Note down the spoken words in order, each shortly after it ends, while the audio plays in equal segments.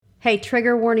Hey,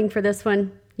 trigger warning for this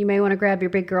one. You may want to grab your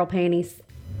big girl panties.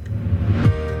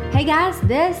 Hey guys,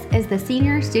 this is the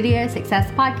Senior Studio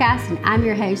Success Podcast, and I'm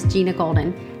your host, Gina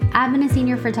Golden. I've been a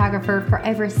senior photographer for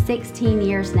over 16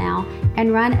 years now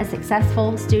and run a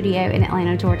successful studio in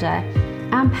Atlanta, Georgia.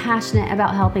 I'm passionate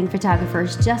about helping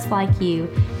photographers just like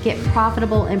you get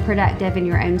profitable and productive in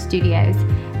your own studios.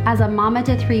 As a mama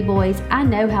to 3 boys, I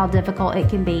know how difficult it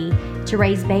can be to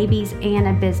raise babies and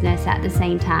a business at the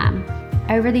same time.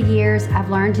 Over the years,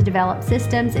 I've learned to develop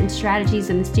systems and strategies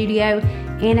in the studio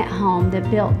and at home that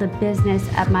built the business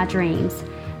of my dreams.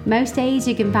 Most days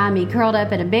you can find me curled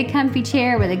up in a big comfy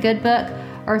chair with a good book,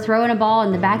 or throwing a ball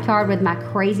in the backyard with my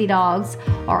crazy dogs,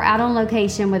 or out on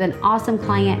location with an awesome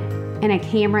client and a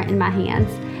camera in my hands.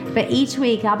 But each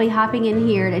week I'll be hopping in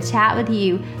here to chat with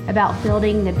you about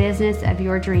building the business of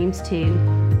your dreams too.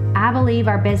 I believe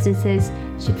our businesses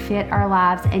should fit our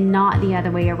lives and not the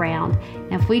other way around.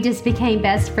 And if we just became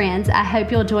best friends, I hope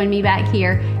you'll join me back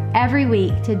here every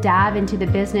week to dive into the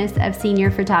business of senior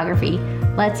photography.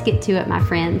 Let's get to it, my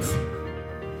friends.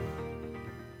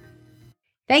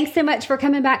 Thanks so much for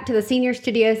coming back to the Senior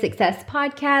Studio Success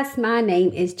Podcast. My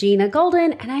name is Gina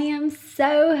Golden, and I am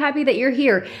so happy that you're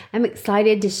here. I'm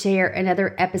excited to share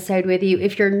another episode with you.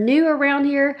 If you're new around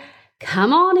here,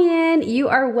 come on in. You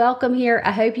are welcome here.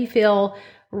 I hope you feel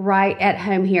right at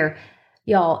home here.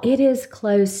 Y'all, it is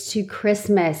close to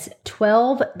Christmas,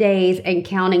 12 days and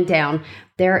counting down.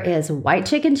 There is white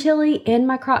chicken chili in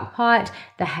my crock pot.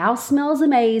 The house smells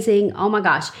amazing. Oh my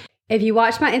gosh. If you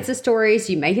watch my Insta stories,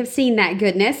 you may have seen that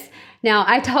goodness. Now,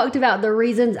 I talked about the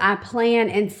reasons I plan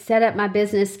and set up my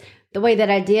business the way that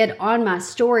I did on my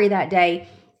story that day.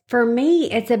 For me,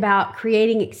 it's about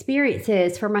creating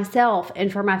experiences for myself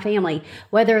and for my family,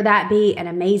 whether that be an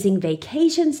amazing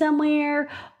vacation somewhere,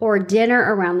 or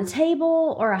dinner around the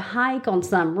table, or a hike on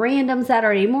some random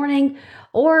Saturday morning,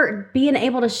 or being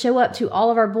able to show up to all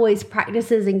of our boys'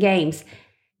 practices and games.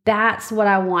 That's what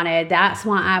I wanted. That's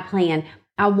why I planned.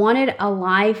 I wanted a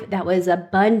life that was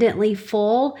abundantly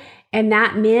full, and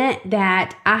that meant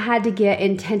that I had to get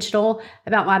intentional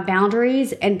about my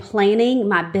boundaries and planning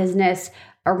my business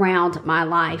around my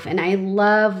life. And I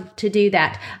love to do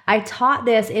that. I taught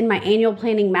this in my annual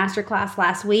planning masterclass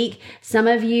last week. Some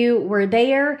of you were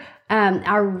there.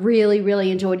 I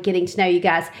really enjoyed getting to know you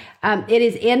guys. It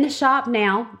is in the shop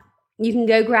now. You can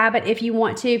go grab it if you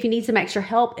want to. If you need some extra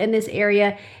help in this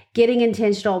area, getting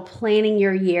intentional, planning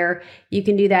your year, you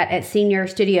can do that at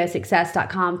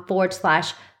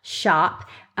seniorstudiosuccess.com/shop.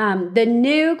 The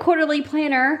new quarterly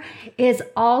planner is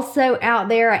also out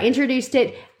there. I introduced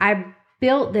it. I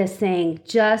built this thing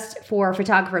just for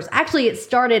photographers. Actually, it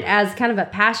started as kind of a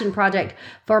passion project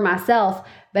for myself,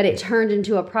 but it turned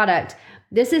into a product.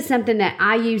 This is something that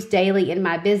I use daily in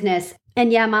my business.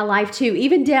 And yeah, my life too,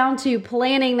 even down to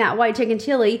planning that white chicken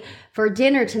chili for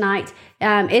dinner tonight.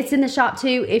 It's in the shop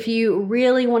too. If you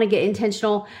really want to get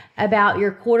intentional about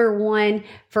your Q1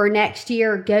 for next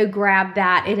year, go grab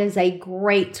that. It is a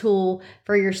great tool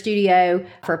for your studio,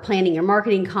 for planning your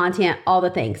marketing content, all the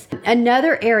things.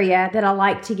 Another area that I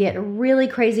like to get really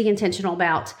crazy intentional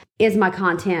about is my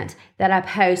content that I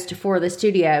post for the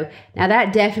studio. Now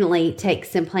that definitely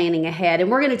takes some planning ahead,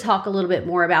 and we're going to talk a little bit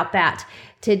more about that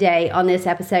today on this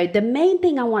episode. The main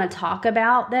thing I want to talk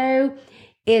about though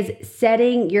is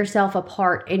setting yourself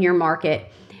apart in your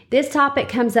market. This topic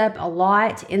comes up a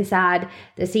lot inside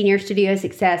the Senior Studio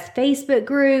Success Facebook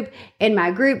group, in my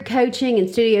group coaching and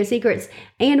studio secrets,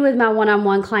 and with my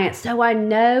one-on-one clients. So I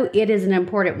know it is an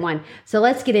important one. So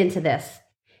let's get into this.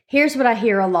 Here's what I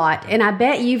hear a lot, and I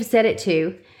bet you've said it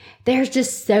too. There's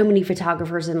just so many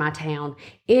photographers in my town.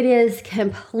 It is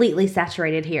completely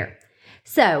saturated here.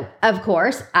 So, of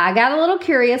course, I got a little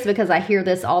curious because I hear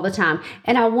this all the time,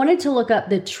 and I wanted to look up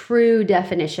the true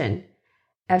definition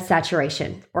of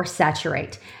saturation or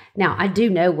saturate. Now, I do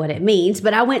know what it means,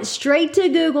 but I went straight to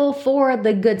Google for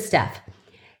the good stuff.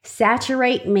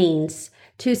 Saturate means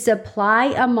to supply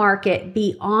a market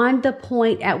beyond the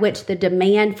point at which the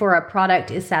demand for a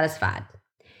product is satisfied.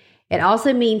 It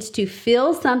also means to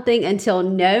fill something until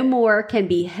no more can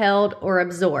be held or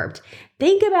absorbed.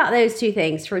 Think about those two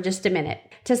things for just a minute.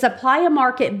 To supply a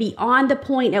market beyond the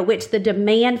point at which the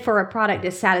demand for a product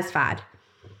is satisfied.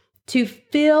 To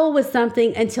fill with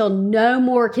something until no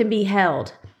more can be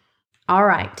held. All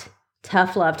right,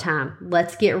 tough love time.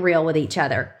 Let's get real with each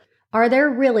other. Are there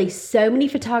really so many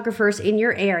photographers in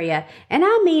your area, and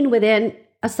I mean within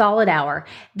a solid hour,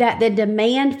 that the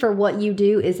demand for what you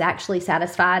do is actually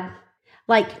satisfied?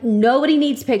 Like nobody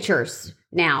needs pictures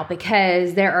now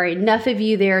because there are enough of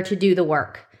you there to do the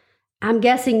work. I'm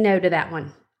guessing no to that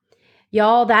one.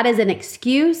 Y'all, that is an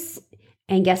excuse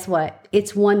And guess what?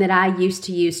 It's one that I used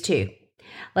to use too.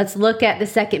 Let's look at the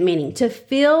second meaning. To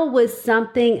fill with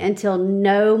something until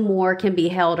no more can be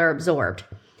held or absorbed.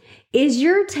 Is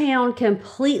your town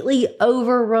completely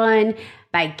overrun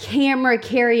by camera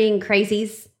carrying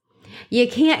crazies? You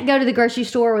can't go to the grocery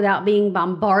store without being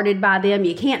bombarded by them.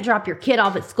 You can't drop your kid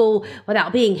off at school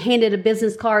without being handed a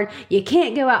business card. You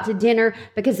can't go out to dinner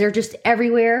because they're just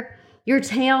everywhere. Your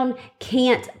town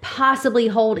can't possibly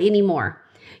hold any more,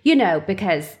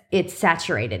 because it's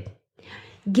saturated.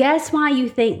 Guess why you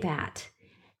think that?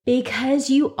 Because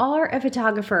you are a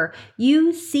photographer.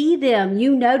 You see them,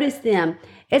 you notice them.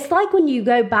 It's like when you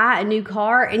go buy a new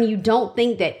car and you don't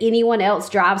think that anyone else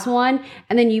drives one,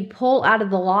 and then you pull out of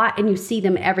the lot and you see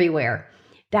them everywhere.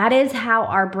 That is how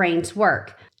our brains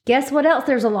work. Guess what else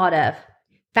there's a lot of?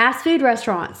 Fast food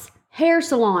restaurants, hair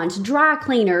salons, dry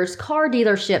cleaners, car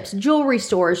dealerships, jewelry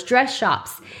stores, dress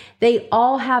shops. They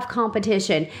all have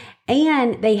competition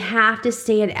and they have to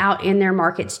stand out in their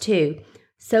markets too.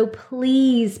 So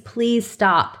please, please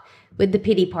stop with the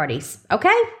pity parties,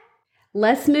 okay?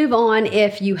 Let's move on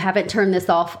if you haven't turned this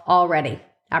off already.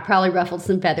 I probably ruffled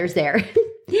some feathers there.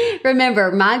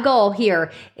 Remember, my goal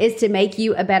here is to make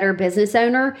you a better business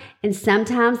owner, and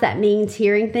sometimes that means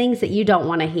hearing things that you don't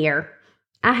want to hear.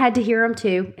 I had to hear them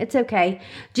too. It's okay.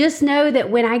 Just know that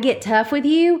when I get tough with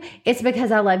you, it's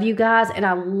because I love you guys and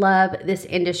I love this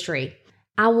industry.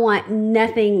 I want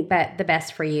nothing but the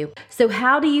best for you. So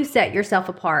how do you set yourself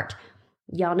apart?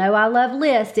 Y'all know I love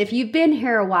lists if you've been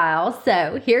here a while.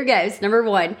 So here goes. Number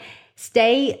 1,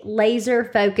 stay laser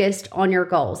focused on your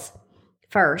goals.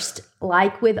 First,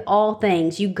 like with all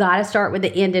things, you got to start with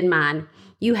the end in mind.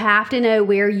 You have to know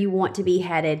where you want to be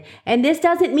headed. And this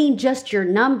doesn't mean just your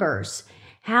numbers.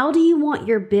 How do you want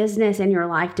your business and your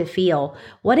life to feel?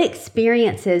 What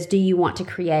experiences do you want to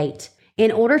create?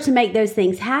 In order to make those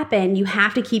things happen, you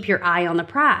have to keep your eye on the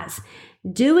prize.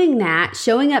 Doing that,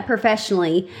 showing up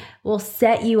professionally, will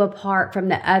set you apart from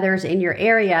the others in your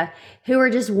area who are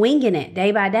just winging it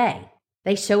day by day.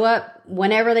 They show up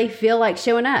whenever they feel like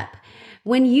showing up.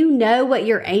 When you know what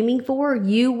you're aiming for,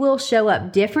 you will show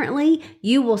up differently.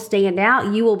 You will stand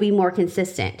out. You will be more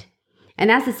consistent. And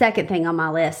that's the second thing on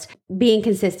my list, being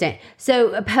consistent.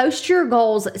 So post your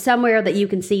goals somewhere that you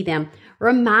can see them.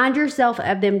 Remind yourself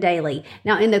of them daily.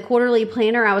 Now, in the quarterly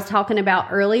planner I was talking about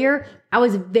earlier, I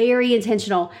was very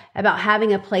intentional about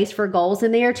having a place for goals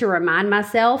in there to remind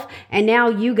myself, and now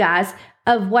you guys,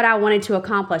 of what I wanted to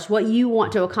accomplish, what you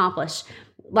want to accomplish.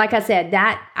 Like I said,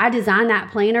 that I designed that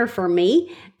planner for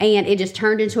me, and it just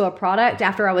turned into a product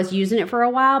after I was using it for a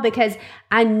while because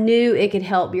I knew it could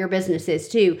help your businesses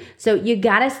too. So you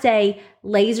got to stay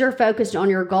laser focused on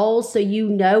your goals so you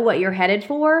know what you're headed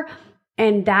for,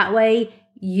 and that way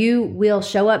you will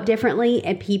show up differently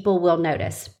and people will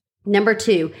notice. Number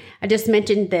 2, I just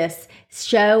mentioned this,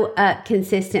 show up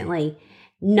consistently,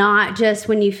 not just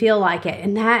when you feel like it.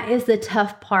 And that is the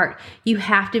tough part. You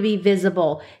have to be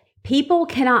visible. People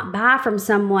cannot buy from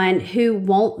someone who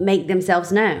won't make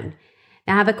themselves known.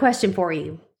 Now, I have a question for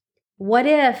you.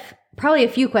 Probably a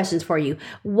few questions for you.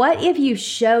 What if you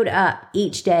showed up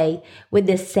each day with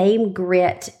the same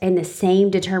grit and the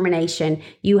same determination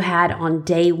you had on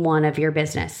day 1 of your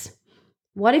business?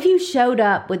 What if you showed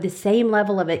up with the same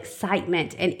level of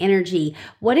excitement and energy?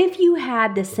 What if you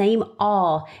had the same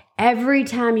awe every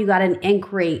time you got an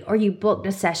inquiry or you booked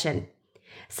a session?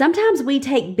 Sometimes we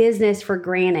take business for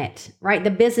granted, right? The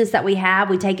business that we have,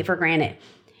 we take it for granted.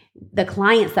 The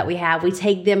clients that we have, we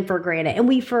take them for granted. And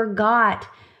we forgot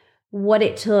what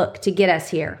it took to get us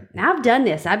here. Now, I've done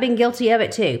this. I've been guilty of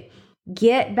it too.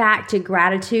 Get back to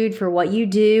gratitude for what you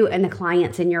do and the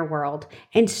clients in your world,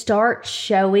 and start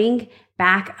showing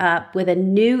back up with a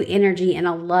new energy and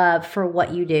a love for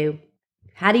what you do.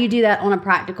 How do you do that on a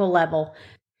practical level?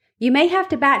 You may have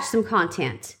to batch some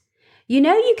content.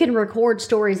 You can record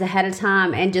stories ahead of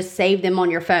time and just save them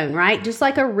on your phone, right? Just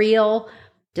like a reel,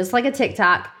 just like a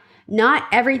TikTok. Not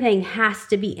everything has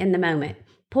to be in the moment.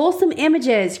 Pull some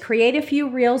images, create a few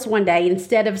reels one day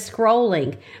instead of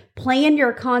scrolling. Plan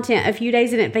your content a few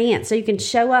days in advance so you can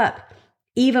show up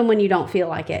even when you don't feel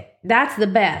like it. That's the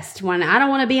best. When I don't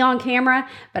want to be on camera,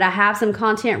 but I have some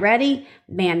content ready,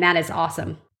 man, that is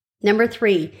awesome. Number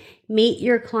 3, meet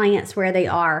your clients where they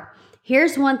are.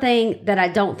 Here's one thing that I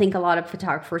don't think a lot of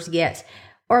photographers get.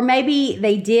 Or maybe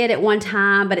they did at one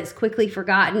time, but it's quickly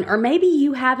forgotten. Or maybe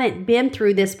you haven't been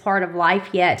through this part of life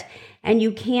yet and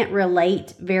you can't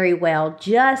relate very well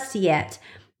just yet.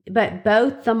 But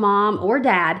both the mom or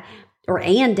dad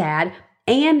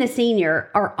and the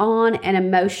senior are on an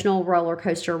emotional roller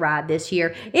coaster ride this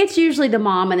year. It's usually the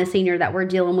mom and the senior that we're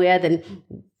dealing with, and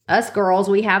us girls,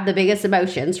 we have the biggest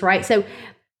emotions, right? So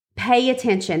pay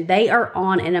attention. They are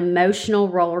on an emotional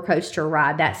roller coaster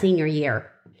ride that senior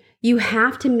year. You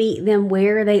have to meet them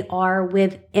where they are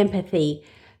with empathy.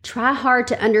 Try hard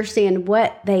to understand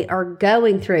what they are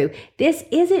going through. This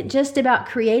isn't just about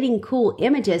creating cool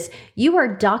images. You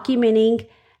are documenting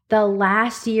the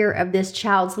last year of this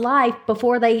child's life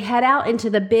before they head out into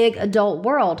the big adult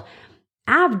world.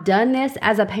 I've done this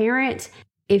as a parent.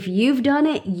 If you've done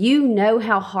it, you know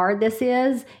how hard this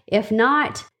is. If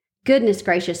not, goodness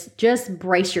gracious, just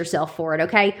brace yourself for it,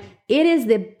 okay? It is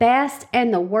the best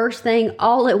and the worst thing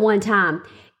all at one time.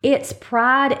 It's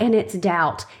pride and it's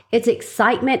doubt. It's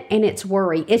excitement and it's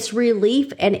worry. It's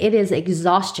relief and it is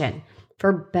exhaustion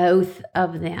for both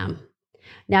of them.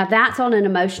 Now that's on an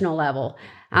emotional level.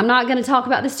 I'm not going to talk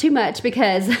about this too much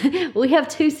because we have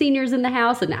 2 seniors in the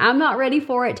house and I'm not ready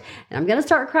for it. And I'm going to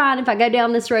start crying if I go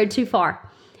down this road too far.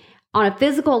 On a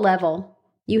physical level,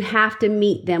 you have to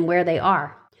meet them where they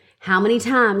are. How many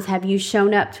times have you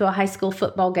shown up to a high school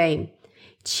football game,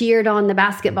 cheered on the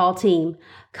basketball team,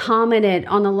 commented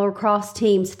on the lacrosse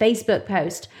team's Facebook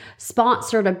post,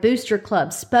 sponsored a booster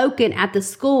club, spoken at the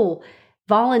school,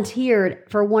 volunteered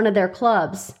for one of their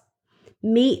clubs?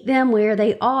 Meet them where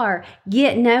they are.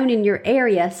 Get known in your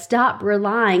area. Stop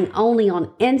relying only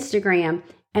on Instagram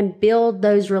and build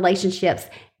those relationships.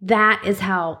 That is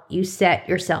how you set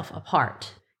yourself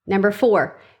apart. Number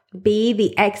 4, be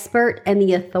the expert and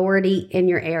the authority in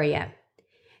your area.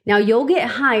 Now, you'll get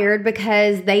hired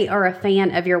because they are a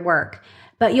fan of your work,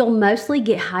 but you'll mostly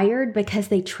get hired because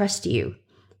they trust you.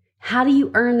 How do you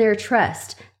earn their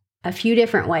trust? A few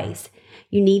different ways.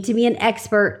 You need to be an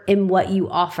expert in what you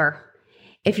offer.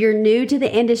 If you're new to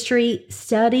the industry,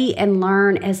 study and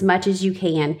learn as much as you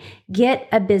can. Get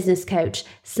a business coach,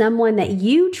 someone that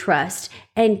you trust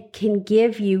and can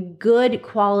give you good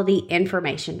quality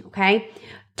information, okay?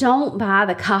 Don't buy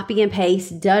the copy and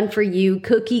paste, done for you,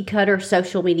 cookie cutter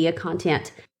social media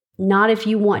content. Not if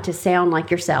you want to sound like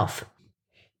yourself.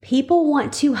 People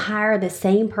want to hire the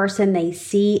same person they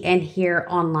see and hear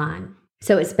online.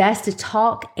 So it's best to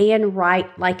talk and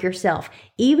write like yourself.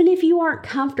 Even if you aren't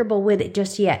comfortable with it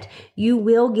just yet, you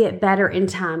will get better in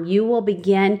time. You will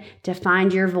begin to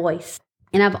find your voice.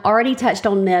 And I've already touched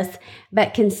on this,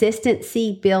 but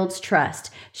consistency builds trust.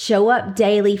 Show up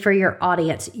daily for your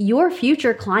audience. Your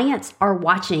future clients are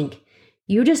watching.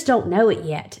 You just don't know it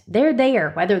yet. They're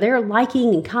there. Whether they're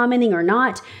liking and commenting or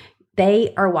not,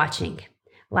 they are watching.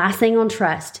 Last thing on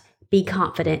trust, be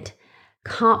confident.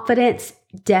 Confidence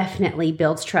definitely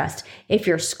builds trust. If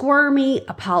you're squirmy,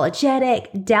 apologetic,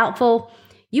 doubtful,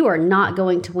 you are not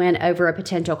going to win over a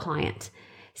potential client.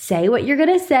 Say what you're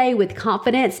going to say with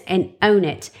confidence and own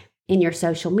it in your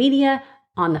social media,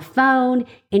 on the phone,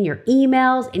 in your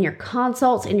emails, in your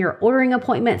consults, in your ordering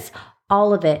appointments,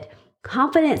 all of it.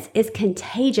 Confidence is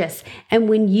contagious. And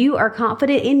when you are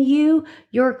confident in you,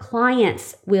 your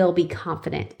clients will be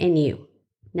confident in you.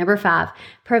 Number 5,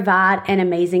 provide an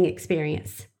amazing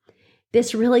experience.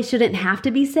 This really shouldn't have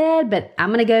to be said, but I'm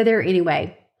going to go there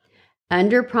anyway.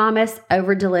 Under promise,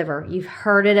 over deliver. You've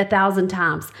heard it 1,000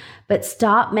 times, but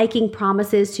stop making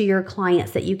promises to your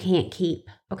clients that you can't keep,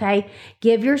 okay?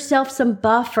 Give yourself some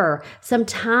buffer, some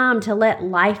time to let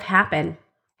life happen.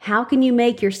 How can you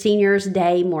make your senior's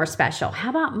day more special? How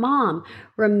about mom?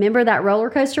 Remember that roller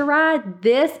coaster ride?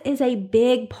 This is a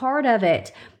big part of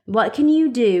it. What can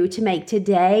you do to make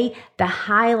today the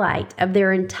highlight of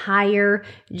their entire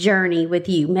journey with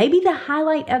you? Maybe the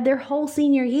highlight of their whole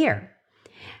senior year.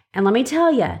 And let me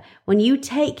tell you, when you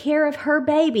take care of her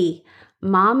baby,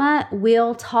 mama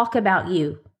will talk about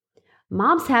you.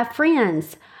 Moms have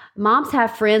friends. Moms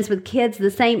have friends with kids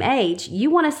the same age. You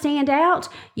want to stand out?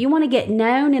 You want to get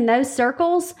known in those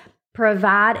circles?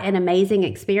 Provide an amazing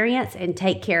experience and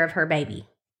take care of her baby.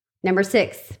 Number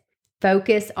 6,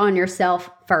 focus on yourself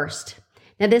first.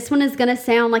 Now, this one is going to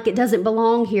sound like it doesn't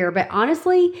belong here, but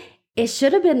honestly, it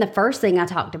should have been the first thing I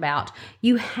talked about.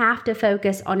 You have to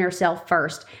focus on yourself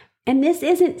first. And this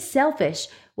isn't selfish.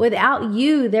 Without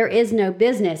you, there is no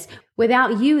business.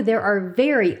 Without you, there are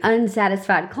very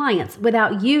unsatisfied clients.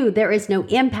 Without you, there is no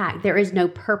impact. There is no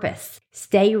purpose.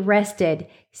 Stay rested,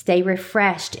 stay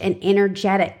refreshed and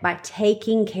energetic by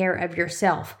taking care of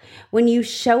yourself. When you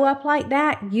show up like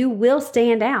that, you will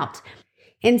stand out.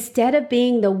 Instead of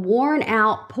being the worn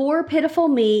out, poor, pitiful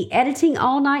me, editing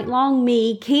all night long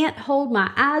me, can't hold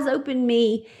my eyes open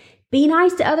me, be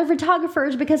nice to other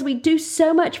photographers because we do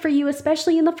so much for you,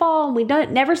 especially in the fall, and we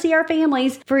never see our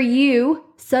families. For you,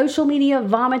 social media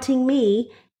vomiting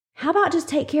me, how about just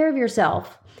take care of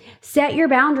yourself? Set your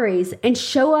boundaries and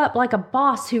show up like a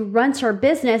boss who runs her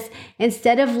business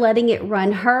instead of letting it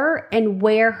run her and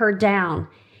wear her down.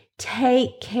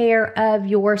 Take care of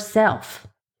yourself.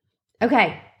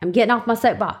 Okay, I'm getting off my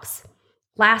soapbox.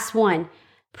 Last one,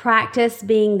 practice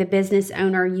being the business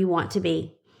owner you want to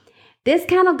be. This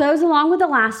kind of goes along with the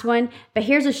last one, but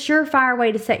here's a surefire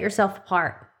way to set yourself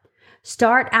apart.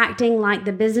 Start acting like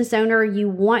the business owner you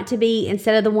want to be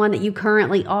instead of the one that you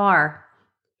currently are.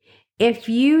 If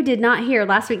you did not hear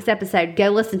last week's episode, go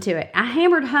listen to it. I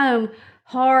hammered home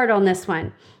hard on this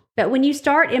one. But when you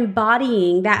start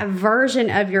embodying that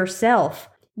version of yourself,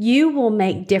 you will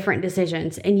make different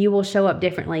decisions and you will show up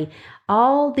differently.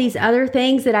 All these other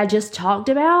things that I just talked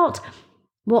about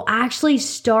will actually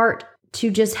start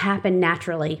to just happen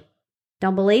naturally.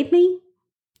 Don't believe me?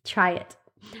 Try it.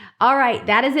 All right,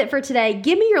 that is it for today.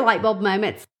 Give me your light bulb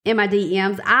moments in my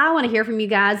DMs. I want to hear from you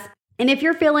guys. And if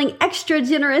you're feeling extra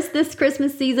generous this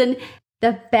Christmas season,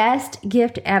 the best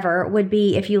gift ever would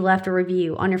be if you left a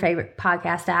review on your favorite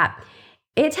podcast app.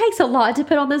 It takes a lot to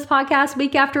put on this podcast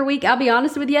week after week, I'll be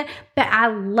honest with you, but I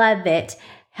love it.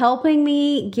 Helping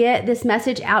me get this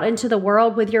message out into the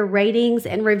world with your ratings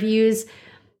and reviews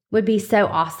would be so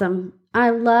awesome.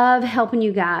 I love helping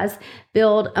you guys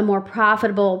build a more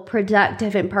profitable,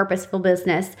 productive, and purposeful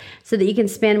business so that you can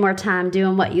spend more time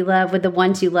doing what you love with the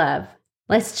ones you love.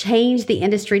 Let's change the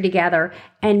industry together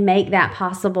and make that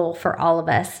possible for all of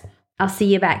us. I'll see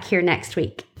you back here next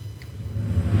week.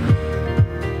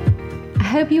 I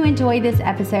hope you enjoyed this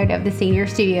episode of the Senior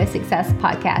Studio Success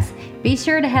Podcast. Be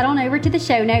sure to head on over to the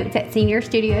show notes at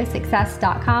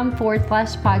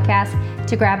seniorstudiosuccess.com/podcast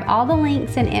to grab all the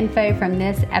links and info from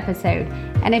this episode.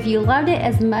 And if you loved it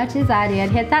as much as I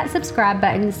did, hit that subscribe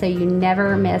button so you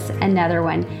never miss another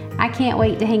one. I can't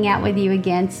wait to hang out with you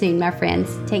again soon, my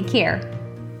friends. Take care.